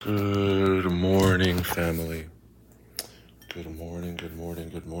Good morning, family. Good morning, good morning,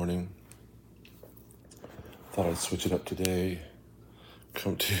 good morning. Thought I'd switch it up today.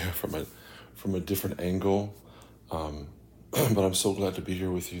 Come to you from a different angle. But I'm so glad to be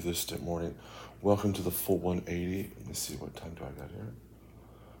here with you this morning. Welcome to the full 180. Let me see, what time do I got here?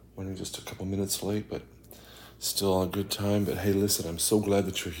 Running just a couple minutes late, but still a good time. But hey, listen, I'm so glad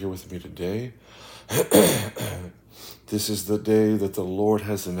that you're here with me today. This is the day that the Lord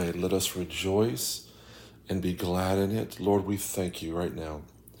has made. Let us rejoice and be glad in it. Lord, we thank you right now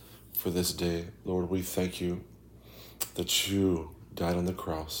for this day. Lord, we thank you that you died on the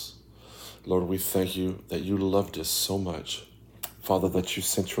cross. Lord, we thank you that you loved us so much. Father, that you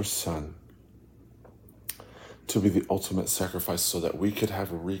sent your Son to be the ultimate sacrifice so that we could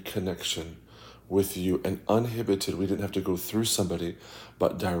have a reconnection with you and uninhibited. We didn't have to go through somebody,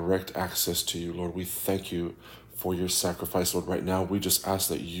 but direct access to you. Lord, we thank you for your sacrifice. Lord, right now we just ask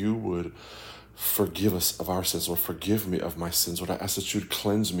that you would forgive us of our sins. Lord, forgive me of my sins. Lord, I ask that you would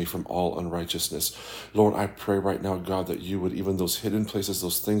cleanse me from all unrighteousness. Lord, I pray right now, God, that you would, even those hidden places,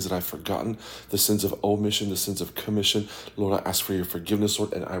 those things that I've forgotten, the sins of omission, the sins of commission, Lord, I ask for your forgiveness,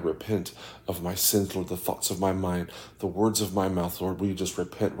 Lord, and I repent of my sins, Lord, the thoughts of my mind, the words of my mouth, Lord. We just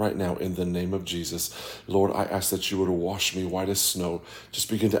repent right now in the name of Jesus. Lord, I ask that you would wash me white as snow. Just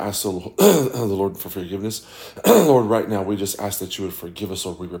begin to ask the Lord for forgiveness. Lord, right now, we just ask that you would forgive us,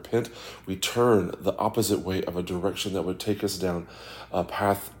 Lord. We repent. We turn the opposite way of a direction that would take us down a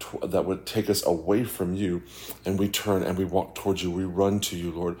path that would take us away from you, and we turn and we walk towards you. We run to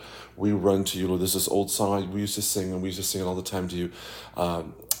you, Lord. We run to you, Lord. There's this old song we used to sing, and we used to sing it all the time to you. I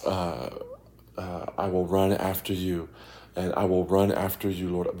will run after you, and I will run after you,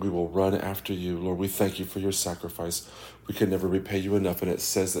 Lord. We will run after you, Lord. We thank you for your sacrifice. We can never repay you enough. And it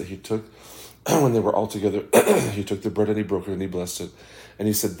says that he took, when they were all together, he took the bread and he broke it and he blessed it. And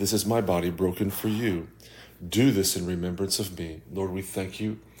he said, "This is my body broken for you. Do this in remembrance of me." Lord, we thank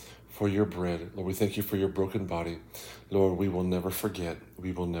you for your bread. Lord, we thank you for your broken body. Lord, we will never forget.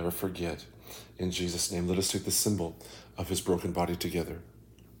 We will never forget. In Jesus' name, let us take the symbol of his broken body together.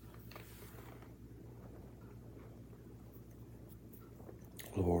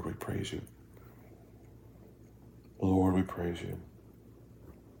 Lord, we praise you. Lord, we praise you.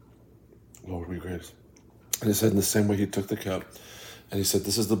 Lord, we praise. And he said, in the same way, he took the cup and he said,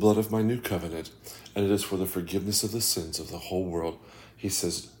 "This is the blood of my new covenant, and it is for the forgiveness of the sins of the whole world." He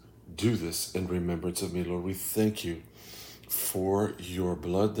says, "Do this in remembrance of me." Lord, we thank you for your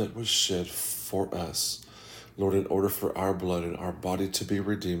blood that was shed for us. Lord, in order for our blood and our body to be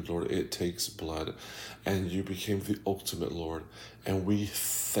redeemed, Lord, it takes blood. And you became the ultimate, Lord. And we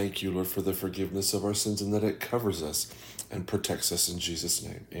thank you, Lord, for the forgiveness of our sins and that it covers us and protects us in Jesus'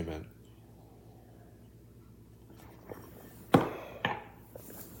 name. Amen.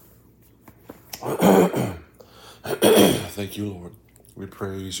 Thank you, Lord. We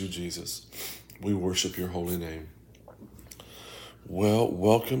praise you, Jesus. We worship your holy name. Well,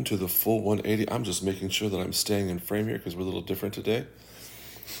 welcome to the full 180. I'm just making sure that I'm staying in frame here because we're a little different today.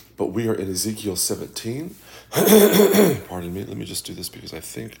 But we are in Ezekiel 17. Pardon me. Let me just do this because I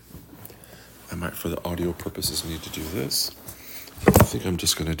think I might, for the audio purposes, need to do this. I think I'm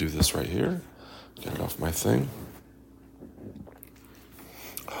just going to do this right here. Get it off my thing.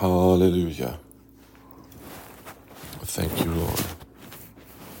 Hallelujah. Thank you, Lord.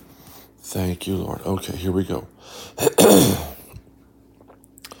 Thank you, Lord. Okay, here we go.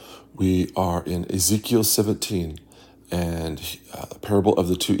 We are in Ezekiel 17 and the parable of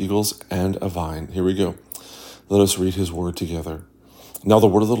the two eagles and a vine. Here we go. Let us read his word together. Now the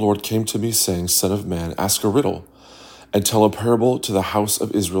word of the Lord came to me, saying, "Son of man, ask a riddle, and tell a parable to the house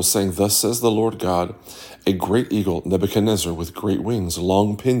of Israel, saying, Thus says the Lord God, a great eagle, Nebuchadnezzar, with great wings,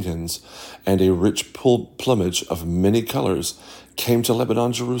 long pinions, and a rich plumage of many colors, came to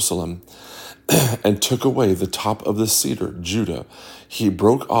Lebanon, Jerusalem, and took away the top of the cedar, Judah. He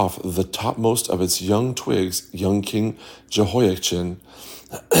broke off the topmost of its young twigs, young King Jehoiachin,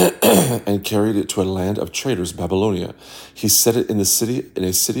 and carried it to a land of traders, Babylonia. He set it in a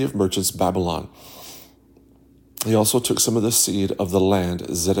city of merchants, Babylon. He also took some of the seed of the land,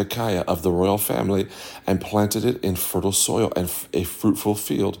 Zedekiah of the royal family, and planted it in fertile soil and a fruitful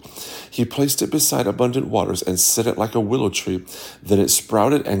field. He placed it beside abundant waters and set it like a willow tree. Then it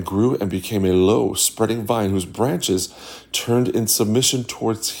sprouted and grew and became a low, spreading vine whose branches turned in submission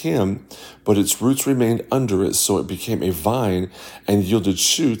towards him, but its roots remained under it, so it became a vine and yielded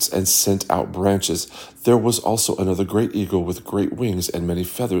shoots and sent out branches. There was also another great eagle with great wings and many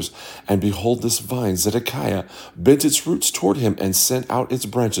feathers, and behold, this vine, Zedekiah, bent its roots toward him, and sent out its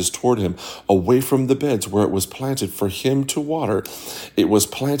branches toward him, away from the beds where it was planted for him to water. It was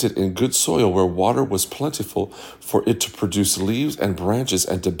planted in good soil where water was plentiful, for it to produce leaves and branches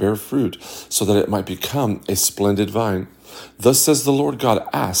and to bear fruit, so that it might become a splendid vine. Thus says the Lord God,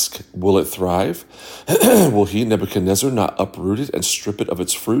 ask, will it thrive? Will he, Nebuchadnezzar, not uproot it and strip it of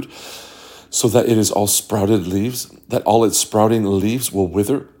its fruit, so that it is all sprouted leaves, that all its sprouting leaves will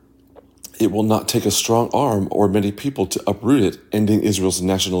wither? It will not take a strong arm or many people to uproot it, ending Israel's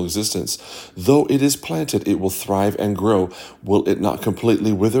national existence. Though it is planted, it will thrive and grow. Will it not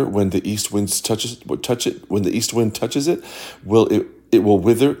completely wither when the east wind touches it? When the east wind touches it, it will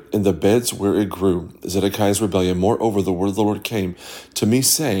wither in the beds where it grew. Zedekiah's rebellion. Moreover, the word of the Lord came to me,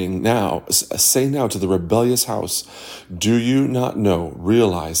 saying, say now to the rebellious house, do you not know,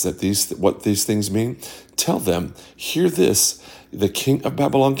 realize that what these things mean? Tell them, hear this. The king of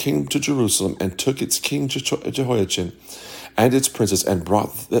Babylon came to Jerusalem and took its king Jehoiachin and its princes and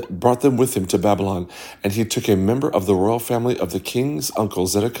brought them with him to Babylon. And he took a member of the royal family of the king's uncle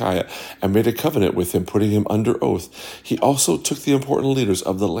Zedekiah and made a covenant with him, putting him under oath. He also took the important leaders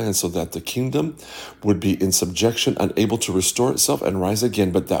of the land, so that the kingdom would be in subjection, unable to restore itself and rise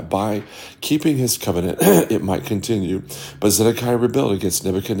again, but that by keeping his covenant it might continue. But Zedekiah rebelled against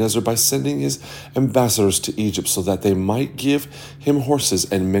Nebuchadnezzar by sending his ambassadors to Egypt, so that they might give him horses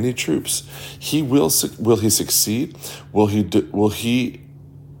and many troops. Will he succeed? Will he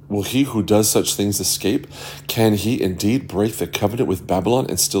who does such things escape? Can he indeed break the covenant with Babylon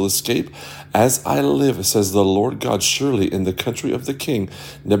and still escape? As I live, says the Lord God, surely in the country of the king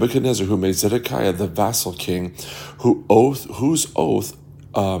Nebuchadnezzar, who made Zedekiah the vassal king, whose oath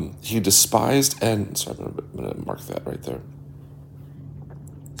he despised, and sorry, I'm going to mark that right there.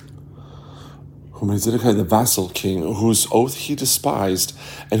 Who made Zedekiah the vassal king, whose oath he despised,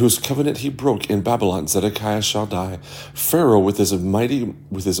 and whose covenant he broke in Babylon, Zedekiah shall die. Pharaoh with his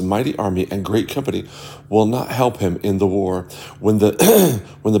mighty army and great company will not help him in the war. When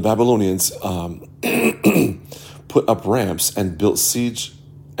the Babylonians put up ramps and built siege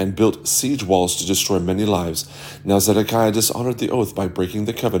walls to destroy many lives. Now Zedekiah dishonored the oath by breaking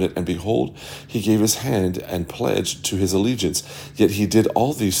the covenant, and behold, he gave his hand and pledged to his allegiance. Yet he did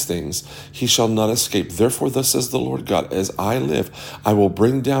all these things. He shall not escape. Therefore, thus says the Lord God, as I live, I will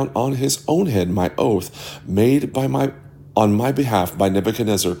bring down on his own head my oath made on my behalf by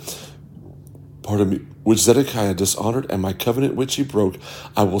Nebuchadnezzar, which Zedekiah dishonored, and my covenant which he broke.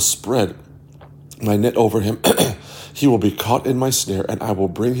 I will spread my net over him. He will be caught in my snare, and I will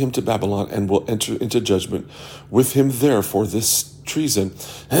bring him to Babylon and will enter into judgment with him there for this treason,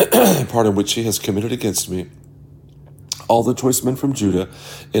 which he has committed against me. All the choice men from Judah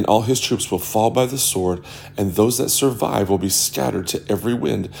and all his troops will fall by the sword, and those that survive will be scattered to every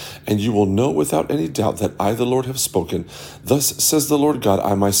wind. And you will know without any doubt that I, the Lord, have spoken. Thus says the Lord God,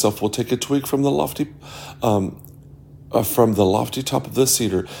 I myself will take a twig from the lofty top of the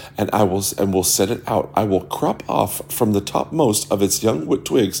cedar, and will set it out. I will crop off from the topmost of its young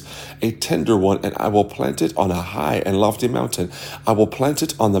twigs a tender one, and I will plant it on a high and lofty mountain. I will plant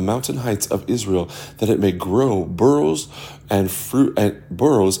it on the mountain heights of Israel, that it may grow burrows and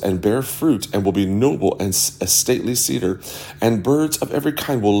bear fruit, and will be noble and a stately cedar. And birds of every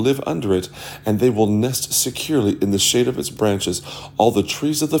kind will live under it, and they will nest securely in the shade of its branches. All the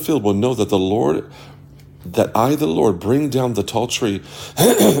trees of the field will know that I, the Lord, bring down the tall tree,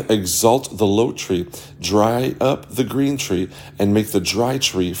 exalt the low tree, dry up the green tree, and make the dry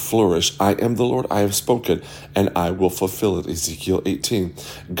tree flourish. I am the Lord, I have spoken, and I will fulfill it. Ezekiel 18.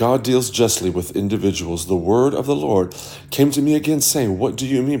 God deals justly with individuals. The word of the Lord came to me again, saying, what do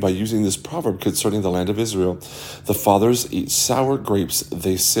you mean by using this proverb concerning the land of Israel? The fathers eat sour grapes,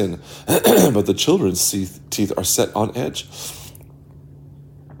 they sin, but the children's teeth are set on edge.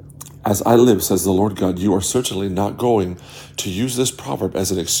 As I live, says the Lord God, you are certainly not going to use this proverb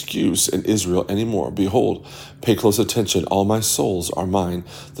as an excuse in Israel anymore. Behold, pay close attention. All my souls are mine.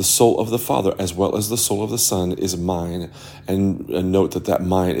 The soul of the Father as well as the soul of the Son is mine. And note that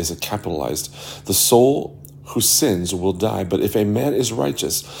mine is capitalized. The soul who sins will die. But if a man is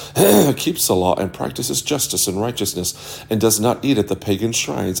righteous, keeps the law and practices justice and righteousness, and does not eat at the pagan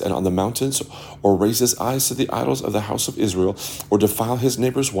shrines and on the mountains, or raise his eyes to the idols of the house of Israel, or defile his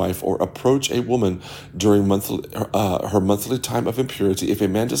neighbor's wife, or approach a woman during her monthly time of impurity, if a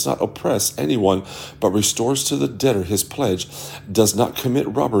man does not oppress anyone, but restores to the debtor his pledge, does not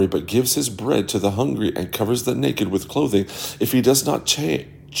commit robbery, but gives his bread to the hungry, and covers the naked with clothing, if he does not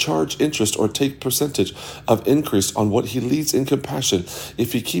charge interest or take percentage of increase on what he leads in compassion,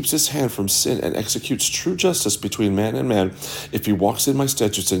 if he keeps his hand from sin and executes true justice between man and man, if he walks in my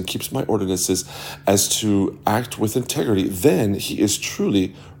statutes and keeps my ordinances as to act with integrity, then he is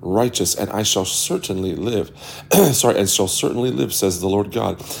truly righteous, and I shall certainly live. And shall certainly live, says the Lord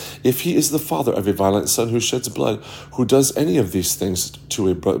God. If he is the father of a violent son who sheds blood, who does any of these things to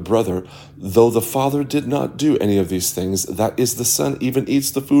a brother, though the father did not do any of these things, that is, the son even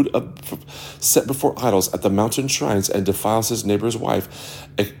eats the food set before idols at the mountain shrines and defiles his neighbor's wife,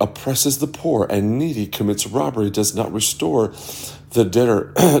 oppresses the poor and needy, commits robbery, does not restore the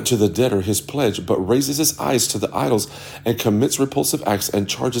debtor to the debtor his pledge, but raises his eyes to the idols and commits repulsive acts and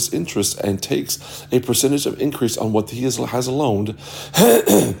charges interest and takes a percentage of increase on what he has loaned,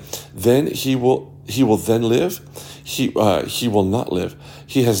 then he will then live. He will not live.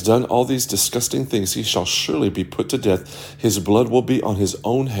 He has done all these disgusting things. He shall surely be put to death. His blood will be on his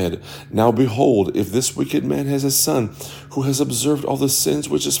own head. Now behold, if this wicked man has a son who has observed all the sins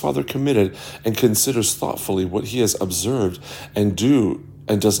which his father committed, and considers thoughtfully what he has observed, and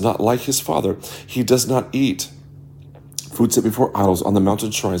does not like his father, he does not eat food set before idols on the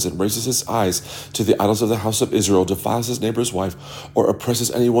mountain shrines, and raises his eyes to the idols of the house of Israel, defiles his neighbor's wife, or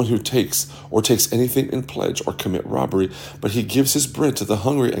oppresses anyone who takes anything in pledge, or commit robbery, but he gives his bread to the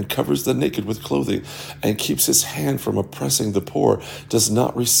hungry and covers the naked with clothing, and keeps his hand from oppressing the poor, does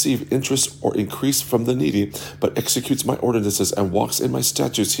not receive interest or increase from the needy, but executes my ordinances and walks in my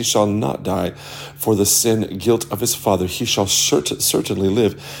statutes, he shall not die for the guilt of his father. He shall certainly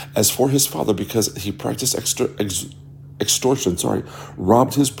live. As for his father, because he practiced extortion,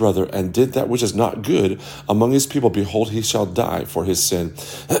 robbed his brother, and did that which is not good among his people, behold, he shall die for his sin.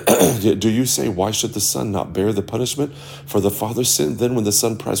 Do you say, why should the son not bear the punishment for the father's sin? Then when the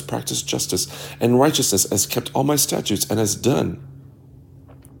son has practiced justice and righteousness, has kept all my statutes, and has done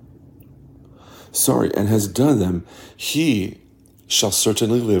them, he shall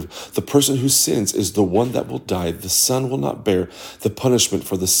certainly live. The person who sins is the one that will die. The son will not bear the punishment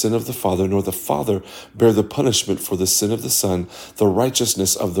for the sin of the father, nor the father bear the punishment for the sin of the son. The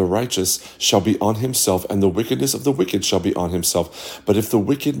righteousness of the righteous shall be on himself, and the wickedness of the wicked shall be on himself. But if the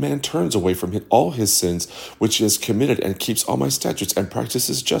wicked man turns away from all his sins which he has committed, and keeps all my statutes, and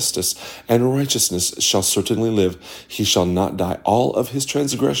practices justice and righteousness, shall certainly live. He shall not die. All of his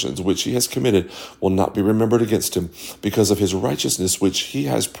transgressions which he has committed will not be remembered against him, because of his righteousness which he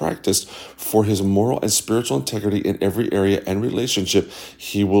has practiced for his moral and spiritual integrity in every area and relationship,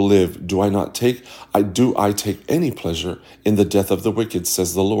 he will live. Do I take any pleasure in the death of the wicked,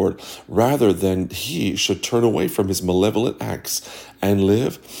 says the Lord, rather than he should turn away from his malevolent acts and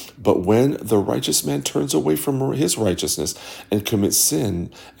live? But when the righteous man turns away from his righteousness and commits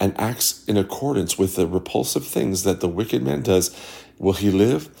sin and acts in accordance with the repulsive things that the wicked man does, will he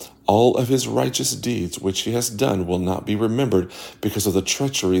live? All of his righteous deeds which he has done will not be remembered, because of the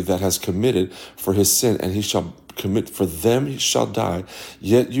treachery that has committed for his sin, and he shall commit for them, he shall die.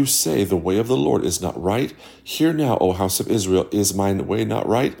 Yet you say, the way of the Lord is not right. Hear now, O house of Israel, is mine way not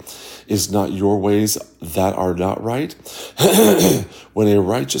right? Is not your ways that are not right? When a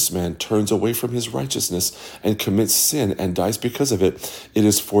righteous man turns away from his righteousness and commits sin and dies because of it, it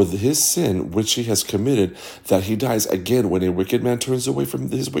is for his sin which he has committed that he dies. Again, when a wicked man turns away from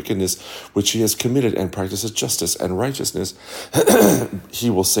his wickedness which he has committed and practices justice and righteousness, he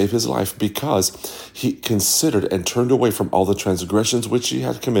will save his life, because he considered and turned away from all the transgressions which he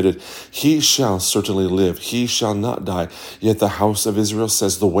had committed. He shall certainly live. He shall not die. Yet the house of Israel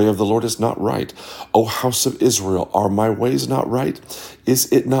says, the way of the Lord is not right. O house of Israel, are my ways not right?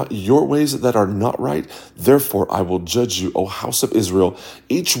 Is it not your ways that are not right? Therefore I will judge you, O house of Israel,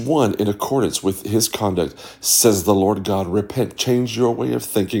 each one in accordance with his conduct, says the Lord God. Repent, change your way of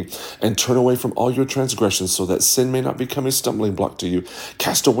thinking, and turn away from all your transgressions, so that sin may not become a stumbling block to you.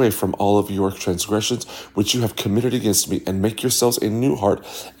 Cast away from all of your transgressions which you have committed against me, and make yourselves a new heart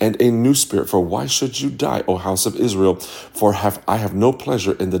and a new spirit. For why should you die, O house of Israel? For I have no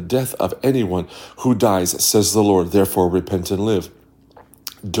pleasure in the death of anyone who dies, says the Lord. Therefore repent and live.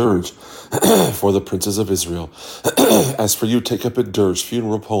 Dirge for the princes of Israel. As for you, take up a dirge,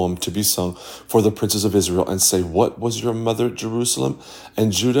 funeral poem to be sung for the princes of Israel, and say, what was your mother Jerusalem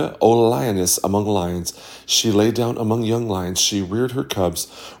and Judah? O lioness among lions, she lay down among young lions, she reared her cubs,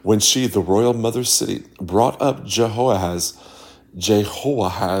 when she, the royal mother city, brought up Jehoahaz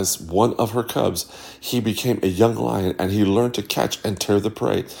Jehoahaz, one of her cubs. He became a young lion, and he learned to catch and tear the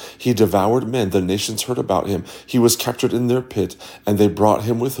prey. He devoured men. The nations heard about him. He was captured in their pit, and they brought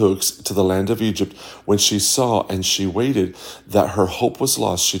him with hooks to the land of Egypt. When she saw and she waited that her hope was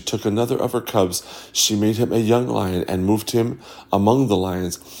lost, she took another of her cubs. She made him a young lion and moved him among the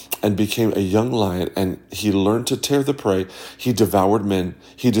lions, and became a young lion, and he learned to tear the prey. He devoured men.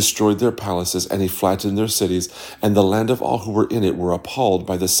 He destroyed their palaces, and he flattened their cities, and the land of all who were in it were appalled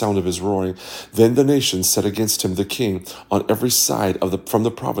by the sound of his roaring. Then the nations set against him the king on every side from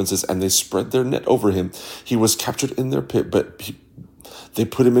the provinces, and they spread their net over him. He was captured in their pit, but they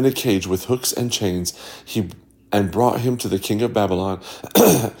put him in a cage with hooks and chains. And brought him to the king of Babylon.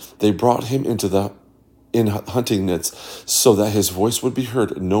 They brought him in hunting nets, so that his voice would be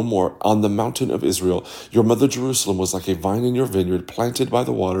heard no more on the mountain of Israel. Your mother Jerusalem was like a vine in your vineyard, planted by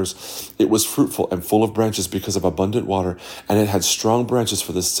the waters. It was fruitful and full of branches because of abundant water, and it had strong branches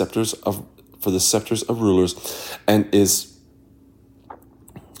for the scepters of rulers, and its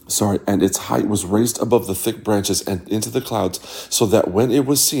height was raised above the thick branches and into the clouds, so that when it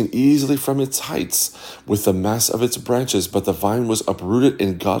was seen easily from its heights with the mass of its branches, but the vine was uprooted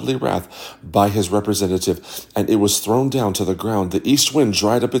in godly wrath by his representative, and it was thrown down to the ground. The east wind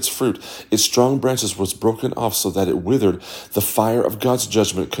dried up its fruit. Its strong branches was broken off so that it withered. The fire of God's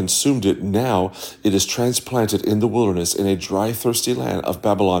judgment consumed it. Now it is transplanted in the wilderness, in a dry, thirsty land of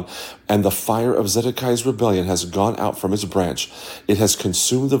Babylon, and the fire of Zedekiah's rebellion has gone out from its branch. It has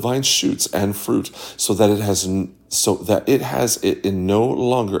consumed the vine's shoots and fruit, so that it has in no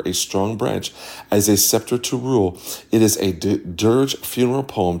longer a strong branch as a scepter to rule. It is a dirge funeral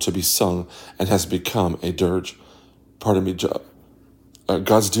poem to be sung, and has become a dirge.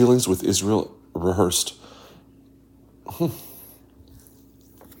 God's dealings with Israel rehearsed. In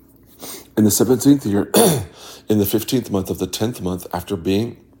the 17th year, in the 15th month of the 10th month, after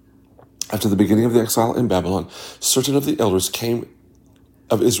the beginning of the exile in Babylon, certain of the elders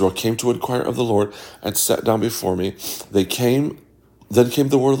of Israel came to inquire of the Lord and sat down before me. Then came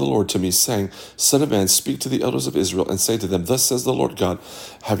the word of the Lord to me, saying, Son of man, speak to the elders of Israel and say to them, Thus says the Lord God,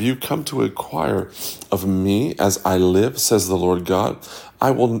 have you come to inquire of me as I live, says the Lord God?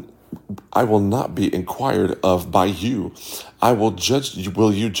 I will not be inquired of by you. I will judge.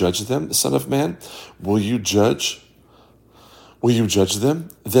 Will you judge them, son of man? Will you judge them?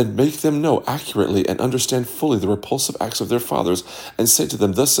 Then make them know accurately and understand fully the repulsive acts of their fathers, and say to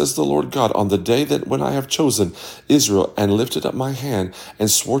them, Thus says the Lord God, on the day that when I have chosen Israel and lifted up my hand and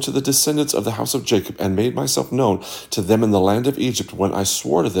swore to the descendants of the house of Jacob and made myself known to them in the land of Egypt, when I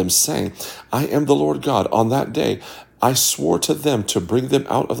swore to them, saying, I am the Lord God, on that day I swore to them to bring them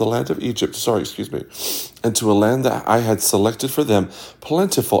out of the land of Egypt, and to a land that I had selected for them,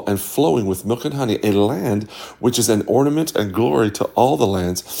 plentiful and flowing with milk and honey, a land which is an ornament and glory to all the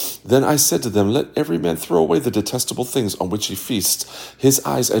lands. Then I said to them, Let every man throw away the detestable things on which he feasts his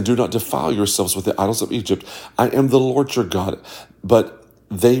eyes, and do not defile yourselves with the idols of Egypt. I am the Lord your God. But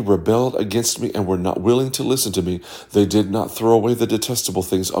they rebelled against me and were not willing to listen to me. They did not throw away the detestable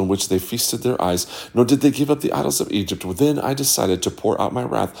things on which they feasted their eyes, nor did they give up the idols of Egypt. Then I decided to pour out my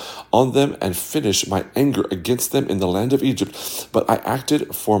wrath on them and finish my anger against them in the land of Egypt. But I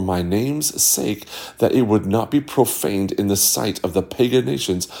acted for my name's sake, that it would not be profaned in the sight of the pagan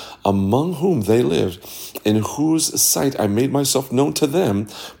nations among whom they lived, in whose sight I made myself known to them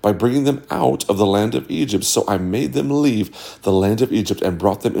by bringing them out of the land of Egypt. So I made them leave the land of Egypt and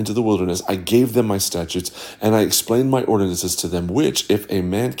brought them into the wilderness. I gave them my statutes, and I explained my ordinances to them, which, if a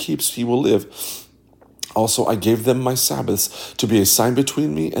man keeps, he will live. Also, I gave them my Sabbaths to be a sign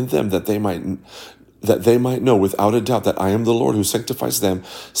between me and them, that they might know without a doubt that I am the Lord who sanctifies them,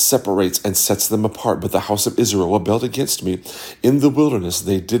 separates and sets them apart. But the house of Israel rebelled against me in the wilderness.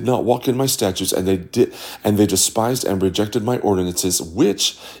 They did not walk in my statutes, and they despised and rejected my ordinances,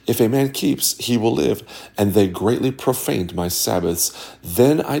 which, if a man keeps, he will live. And they greatly profaned my Sabbaths.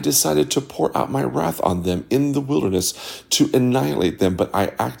 Then I decided to pour out my wrath on them in the wilderness to annihilate them. But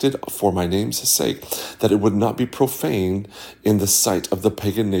I acted for my name's sake, that it would not be profaned in the sight of the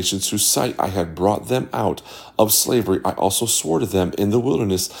pagan nations whose sight I had brought them out of slavery. I also swore to them in the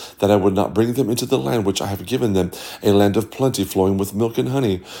wilderness that I would not bring them into the land which I have given them, a land of plenty flowing with milk and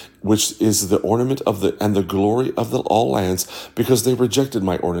honey, which is the ornament of the glory of all lands, because they rejected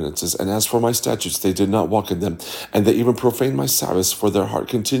my ordinances. And as for my statutes, they did not walk in them. And they even profaned my Sabbaths, for their heart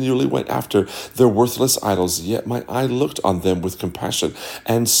continually went after their worthless idols. Yet my eye looked on them with compassion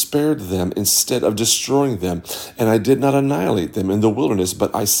and spared them instead of destroying them. And I did not annihilate them in the wilderness,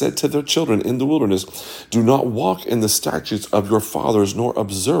 but I said to their children in the wilderness, do not walk in the statutes of your fathers, nor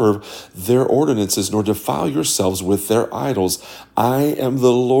observe their ordinances, nor defile yourselves with their idols. I am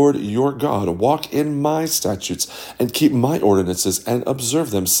the Lord your God. Walk in my statutes and keep my ordinances and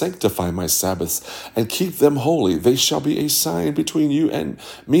observe them. Sanctify my Sabbaths and keep them holy. They shall be a sign between you and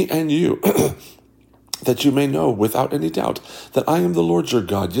me and you. That you may know without any doubt that I am the Lord your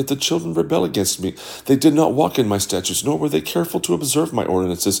God. Yet the children rebel against me. They did not walk in my statutes, nor were they careful to observe my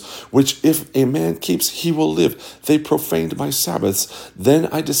ordinances, which if a man keeps, he will live. They profaned my Sabbaths. Then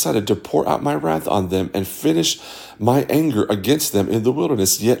I decided to pour out my wrath on them and finish my anger against them in the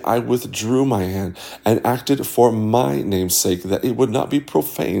wilderness. Yet I withdrew my hand and acted for my name's sake, that it would not be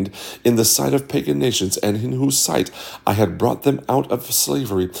profaned in the sight of pagan nations, and in whose sight I had brought them out of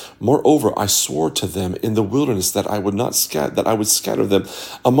slavery. Moreover, I swore to them in the wilderness that I would scatter them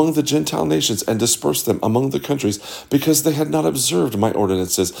among the Gentile nations and disperse them among the countries, because they had not observed my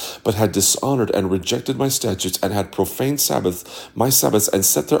ordinances, but had dishonored and rejected my statutes, and had profaned my Sabbaths, and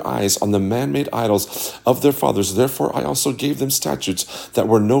set their eyes on the man-made idols of their fathers. Therefore I also gave them statutes that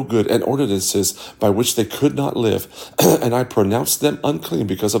were no good, and ordinances by which they could not live. And I pronounced them unclean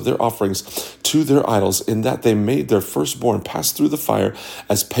because of their offerings to their idols, in that they made their firstborn pass through the fire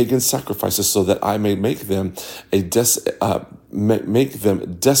as pagan sacrifices, so that I may make them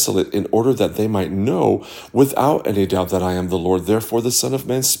desolate, in order that they might know without any doubt that I am the Lord. Therefore the Son of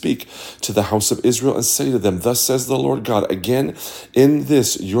Man, speak to the house of Israel and say to them, thus says the Lord God, again in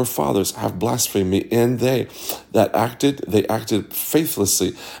this your fathers have blasphemed me, and they acted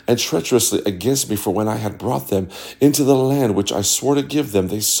faithlessly and treacherously against me. For when I had brought them into the land which I swore to give them,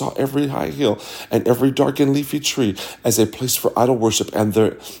 they saw every high hill and every dark and leafy tree as a place for idol worship, and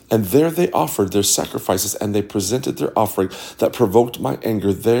there they offered their sacrifices, and they presented their offering that provoked my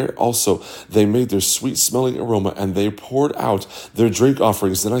anger. There also they made their sweet-smelling aroma, and they poured out their drink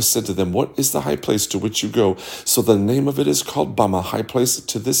offerings. Then I said to them, what is the high place to which you go? So the name of it is called Bama, high place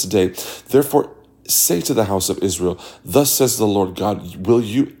to this day. Therefore say to the house of Israel, thus says the Lord God, will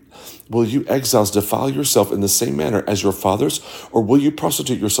you exiles defile yourself in the same manner as your fathers, or will you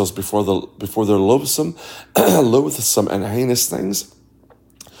prostitute yourselves before their loathsome and heinous things?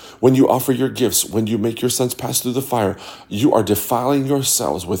 When you offer your gifts, when you make your sons pass through the fire, you are defiling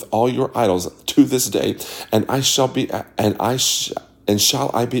yourselves with all your idols to this day.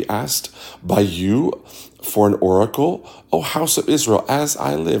 Shall I be asked by you for an oracle? O house of Israel, as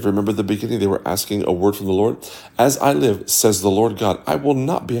I live. Remember the beginning, they were asking a word from the Lord. As I live, says the Lord God, I will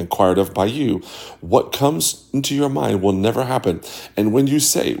not be inquired of by you. What comes into your mind will never happen. And when you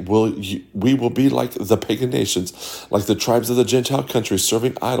say, we will be like the pagan nations, like the tribes of the Gentile countries,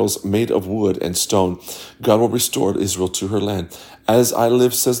 serving idols made of wood and stone, God will restore Israel to her land. As I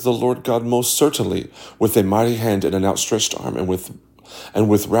live, says the Lord God, most certainly, with a mighty hand and an outstretched arm, and with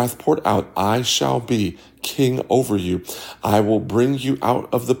wrath poured out, I shall be king over you. I will bring you out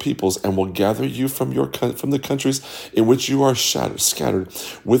of the peoples, and will gather you from the countries in which you are scattered.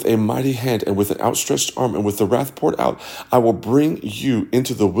 With a mighty hand and with an outstretched arm, and with the wrath poured out, I will bring you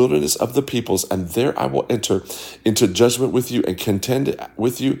into the wilderness of the peoples, and there I will enter into judgment with you and contend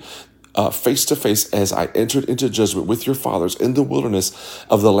with you face to face, as I entered into judgment with your fathers in the wilderness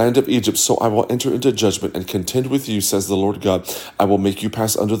of the land of Egypt. So I will enter into judgment and contend with you, says the Lord God. I will make you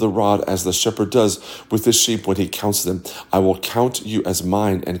pass under the rod, as the shepherd does with his sheep when he counts them. I will count you as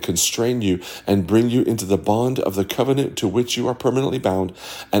mine and constrain you and bring you into the bond of the covenant to which you are permanently bound.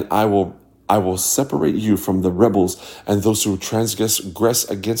 And I will separate you from the rebels and those who transgress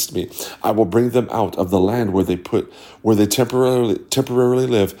against me. I will bring them out of the land where they temporarily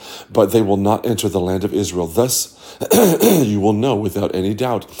live, but they will not enter the land of Israel. Thus you will know without any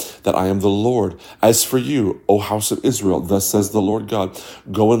doubt that I am the Lord. As for you, O house of Israel, thus says the Lord God,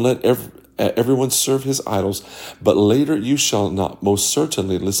 go and let everyone serve his idols, but later you shall not most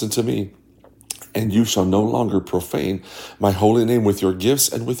certainly listen to me. And you shall no longer profane my holy name with your gifts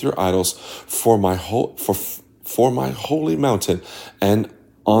and with your idols, for my holy mountain, and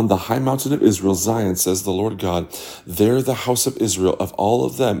on the high mountain of Israel, Zion, says the Lord God. There the house of Israel, of all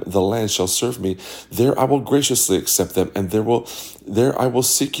of them, the land shall serve me. There I will graciously accept them, and there I will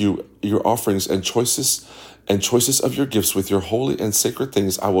seek you, your offerings and choicest and choicest of your gifts with your holy and sacred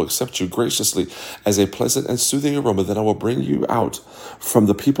things, I will accept you graciously as a pleasant and soothing aroma. Then I will bring you out from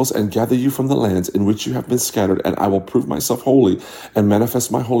the peoples and gather you from the lands in which you have been scattered, and I will prove myself holy and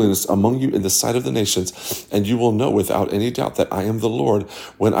manifest my holiness among you in the sight of the nations. And you will know without any doubt that I am the Lord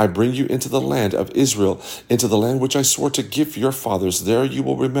when I bring you into the land of Israel, into the land which I swore to give your fathers. There you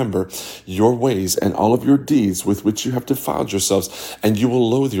will remember your ways and all of your deeds with which you have defiled yourselves, and you will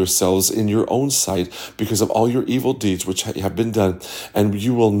loathe yourselves in your own sight because of all your evil deeds which have been done. And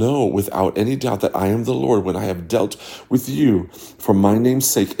you will know without any doubt that I am the Lord when I have dealt with you for my name's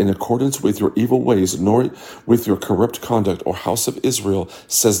sake in accordance with your evil ways, nor with your corrupt conduct, or house of Israel,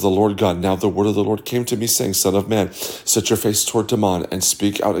 says the Lord God. Now the word of the Lord came to me, saying, Son of man, set your face toward Teman, and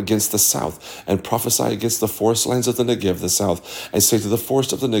speak out against the south, and prophesy against the forest lands of the Negev, the south, and say to the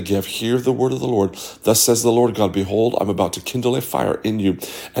forest of the Negev, hear the word of the Lord. Thus says the Lord God, behold, I'm about to kindle a fire in you,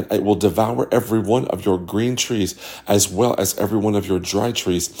 and it will devour every one of your green trees, as well as every one of your dry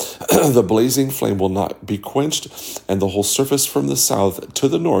trees. The blazing flame will not be quenched, and the whole surface from the south to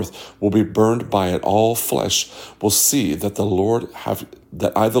the north will be burned by it. All flesh will see that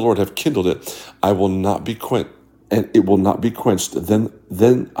I the Lord have kindled it. I will not be quenched, and it will not be quenched.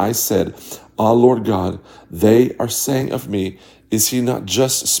 Then I said, Ah, Lord God, they are saying of me, is he not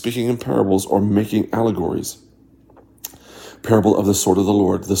just speaking in parables or making allegories? Parable of the sword of the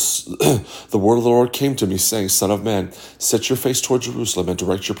Lord. The word of the Lord came to me, saying, Son of man, set your face toward Jerusalem and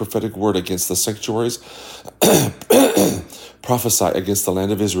direct your prophetic word against the sanctuaries. Prophesy against the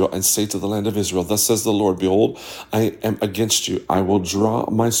land of Israel, and say to the land of Israel, Thus says the Lord, behold, I am against you. I will draw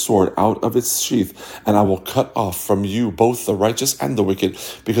my sword out of its sheath, and I will cut off from you both the righteous and the wicked,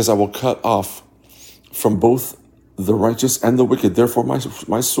 because I will cut off from both the righteous and the wicked. Therefore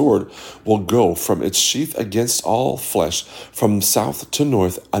my sword will go from its sheath against all flesh, from south to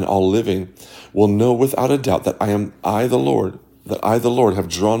north, and all living will know without a doubt that I the Lord have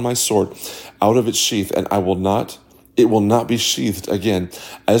drawn my sword out of its sheath, and it will not be sheathed again.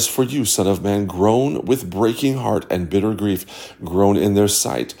 As for you, son of man, groan with breaking heart and bitter grief, groan in their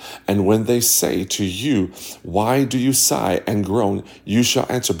sight. And when they say to you, why do you sigh and groan? You shall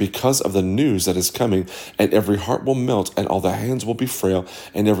answer, because of the news that is coming, and every heart will melt, and all the hands will be frail,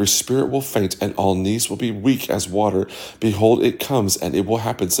 and every spirit will faint, and all knees will be weak as water. Behold, it comes, and it will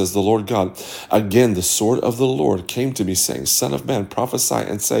happen, says the Lord God. Again, the sword of the Lord came to me, saying, Son of man, prophesy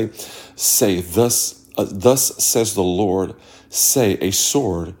and say, Thus says the Lord, say, a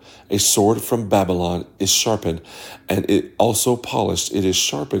sword from Babylon is sharpened, and it also polished. It is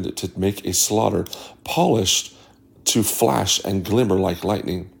sharpened to make a slaughter, polished to flash and glimmer like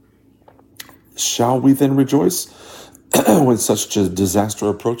lightning. Shall we then rejoice when such a disaster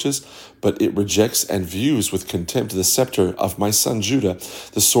approaches? But it rejects and views with contempt the scepter of my son Judah.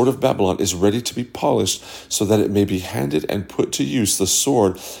 The sword of Babylon is ready to be polished, so that it may be handed and put to use. The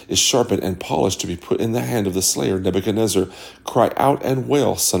sword is sharpened and polished to be put in the hand of the slayer Nebuchadnezzar. Cry out and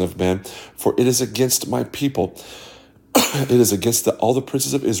wail, son of man, for it is against my people. It is against all the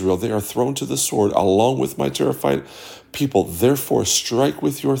princes of Israel. They are thrown to the sword along with my terrified people. Therefore strike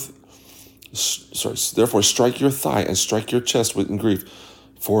your thigh and strike your chest in grief,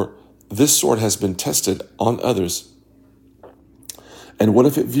 for this sword has been tested on others. And what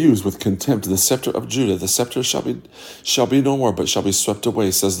if it views with contempt the scepter of Judah? The scepter shall be no more, but shall be swept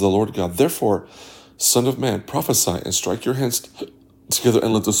away, says the Lord God. Therefore, son of man, prophesy and strike your hands together,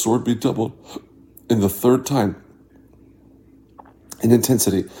 and let the sword be doubled in the third time in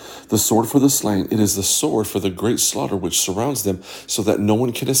intensity. The sword for the slain, it is the sword for the great slaughter which surrounds them, so that no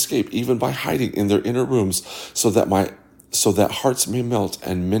one can escape, even by hiding in their inner rooms, so that hearts may melt,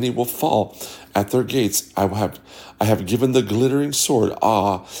 and many will fall at their gates. I have given the glittering sword.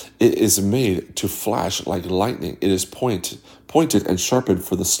 It is made to flash like lightning. It is pointed and sharpened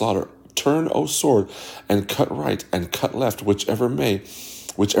for the slaughter. Turn, O sword, and cut right and cut left, whichever way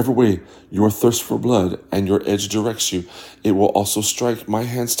your thirst for blood and your edge directs you. It will also strike my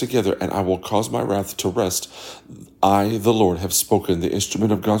hands together, and I will cause my wrath to rest. I, the Lord, have spoken, the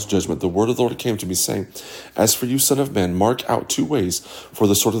instrument of God's judgment. The word of the Lord came to me, saying, As for you, son of man, mark out 2 ways for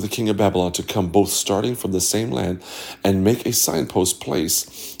the sword of the king of Babylon to come, both starting from the same land, and make a signpost.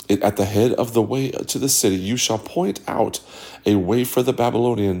 Place it at the head of the way to the city. You shall point out a way for the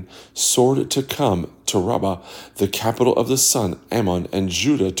Babylonian sword to come to Rabbah, the capital of the sun, Ammon, and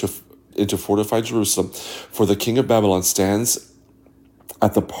Judah into fortified Jerusalem. For the king of Babylon stands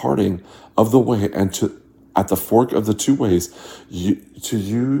at the parting of the way, and at the fork of the 2 ways, to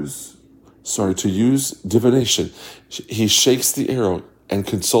use divination. He shakes the arrow and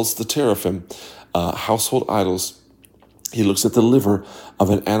consults the teraphim, household idols. He looks at the liver of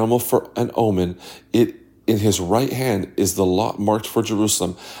an animal for an omen. It in his right hand is the lot marked for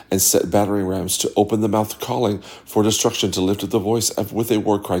Jerusalem, and set battering rams to open the mouth, calling for destruction, to lift up the voice with a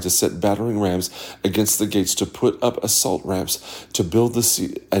war cry, to set battering rams against the gates, to put up assault ramps, to build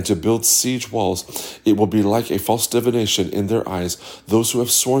siege walls. It will be like a false divination in their eyes, those who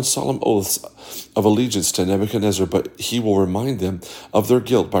have sworn solemn oaths of allegiance to Nebuchadnezzar, but he will remind them of their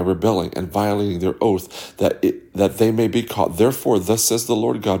guilt by rebelling and violating their oath, that they may be caught. Therefore, thus says the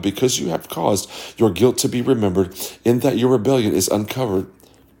Lord God, because you have caused your guilt to be remembered, in that your rebellion is uncovered,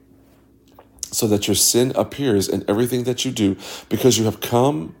 so that your sin appears in everything that you do, because you have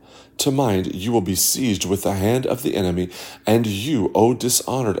come to mind, you will be seized with the hand of the enemy, and you, O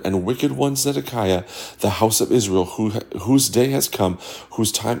dishonored and wicked one Zedekiah, the house of Israel, whose day has come,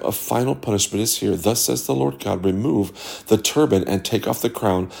 whose time of final punishment is here. Thus says the Lord God, remove the turban and take off the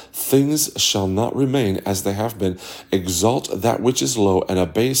crown. Things shall not remain as they have been. Exalt that which is low and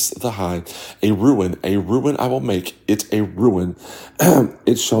abase the high. A ruin I will make it a ruin.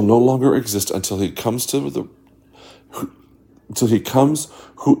 It shall no longer exist until he comes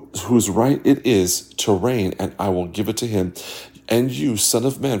whose right it is to reign, and I will give it to him. And you, son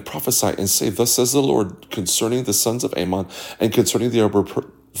of man, prophesy and say, thus says the Lord, concerning the sons of Ammon, and concerning their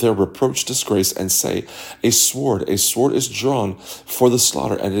reproach, disgrace, and say, a sword is drawn for the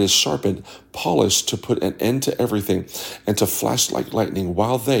slaughter, and it is sharpened, polished, to put an end to everything, and to flash like lightning,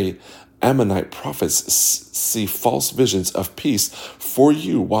 while they, Ammonite prophets, see false visions of peace for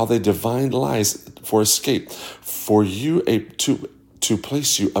you, while they divine lies for escape. For you, to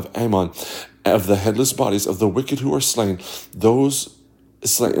place you of Ammon, of the headless bodies of the wicked who are slain, those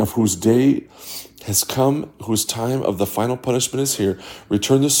slain of whose day has come, whose time of the final punishment is here.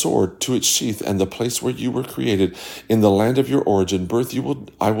 Return the sword to its sheath, and the place where you were created, in the land of your origin, birth.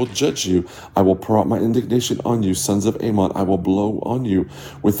 I will judge you. I will pour out my indignation on you, sons of Ammon. I will blow on you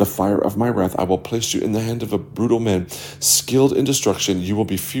with the fire of my wrath. I will place you in the hand of a brutal man, skilled in destruction. You will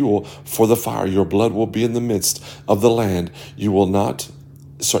be fuel for the fire. Your blood will be in the midst of the land. You will not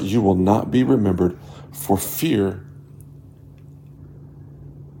be remembered for fear.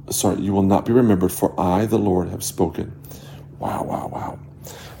 You will not be remembered, for I, the Lord, have spoken. Wow.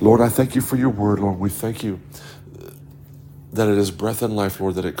 Lord, I thank you for your word, Lord. We thank you that it is breath and life,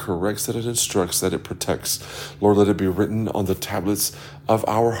 Lord, that it corrects, that it instructs, that it protects. Lord, let it be written on the tablets of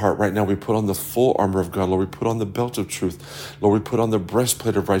our heart. Right now, we put on the full armor of God, Lord. We put on the belt of truth. Lord, we put on the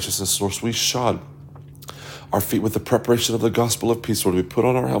breastplate of righteousness, Lord. So we shod our feet with the preparation of the gospel of peace, Lord. We put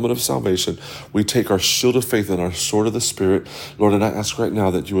on our helmet of salvation. We take our shield of faith and our sword of the Spirit, Lord. And I ask right now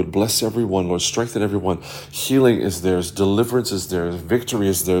that you would bless everyone, Lord, strengthen everyone. Healing is theirs, deliverance is theirs, victory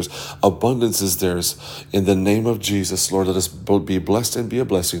is theirs, abundance is theirs. In the name of Jesus, Lord, let us be blessed and be a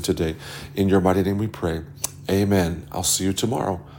blessing today. In your mighty name we pray. Amen. I'll see you tomorrow.